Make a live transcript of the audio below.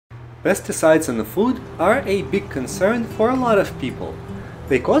Pesticides in the food are a big concern for a lot of people.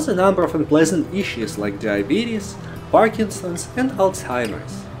 They cause a number of unpleasant issues like diabetes, Parkinson's, and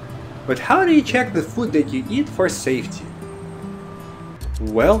Alzheimer's. But how do you check the food that you eat for safety?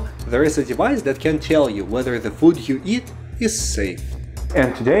 Well, there is a device that can tell you whether the food you eat is safe.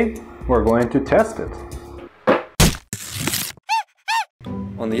 And today, we're going to test it.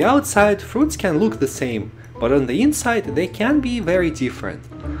 On the outside, fruits can look the same, but on the inside they can be very different.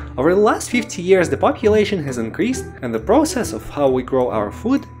 Over the last 50 years the population has increased and the process of how we grow our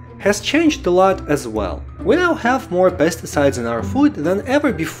food has changed a lot as well. We now have more pesticides in our food than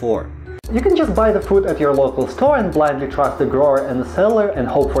ever before. You can just buy the food at your local store and blindly trust the grower and the seller and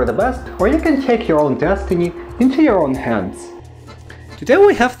hope for the best, or you can take your own destiny into your own hands. Today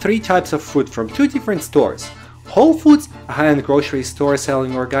we have three types of fruit from two different stores: Whole Foods, a high-end grocery store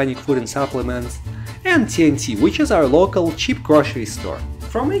selling organic food and supplements, and TNT, which is our local cheap grocery store.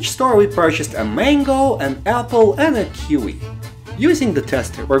 From each store we purchased a mango, an apple, and a kiwi. Using the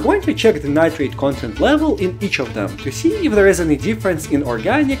tester, we're going to check the nitrate content level in each of them to see if there is any difference in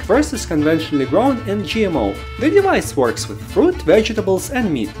organic versus conventionally grown and GMO. The device works with fruit, vegetables,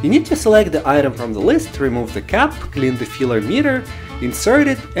 and meat. You need to select the item from the list, remove the cap, clean the filler meter, insert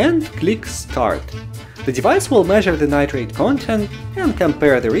it, and click Start. The device will measure the nitrate content and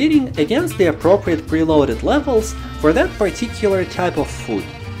compare the reading against the appropriate preloaded levels for that particular type of food.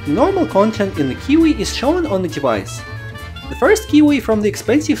 The normal content in the kiwi is shown on the device. The first kiwi from the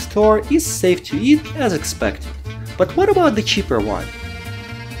expensive store is safe to eat as expected. But what about the cheaper one?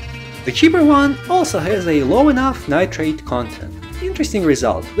 The cheaper one also has a low enough nitrate content. Interesting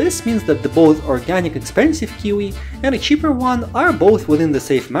result. This means that the both organic expensive kiwi and a cheaper one are both within the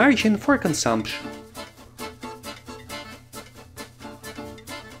safe margin for consumption.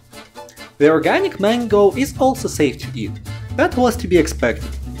 The organic mango is also safe to eat. That was to be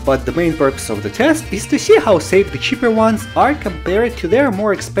expected. But the main purpose of the test is to see how safe the cheaper ones are compared to their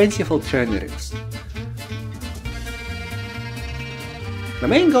more expensive alternatives. The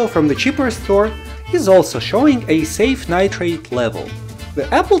mango from the cheaper store is also showing a safe nitrate level. The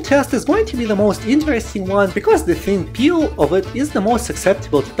apple test is going to be the most interesting one because the thin peel of it is the most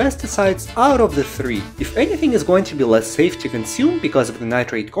susceptible to pesticides out of the three. If anything is going to be less safe to consume because of the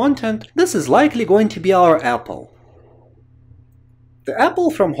nitrate content, this is likely going to be our apple. The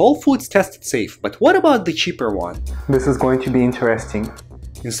apple from Whole Foods tested safe, but what about the cheaper one? This is going to be interesting.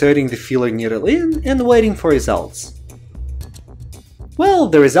 Inserting the filler needle in and waiting for results. Well,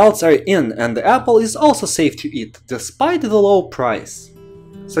 the results are in and the apple is also safe to eat, despite the low price.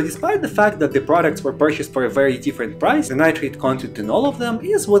 So despite the fact that the products were purchased for a very different price, the nitrate content in all of them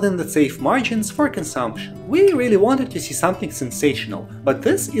is within the safe margins for consumption. We really wanted to see something sensational, but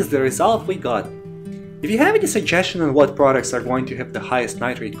this is the result we got. If you have any suggestion on what products are going to have the highest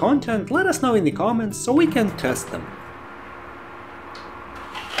nitrate content, let us know in the comments so we can test them.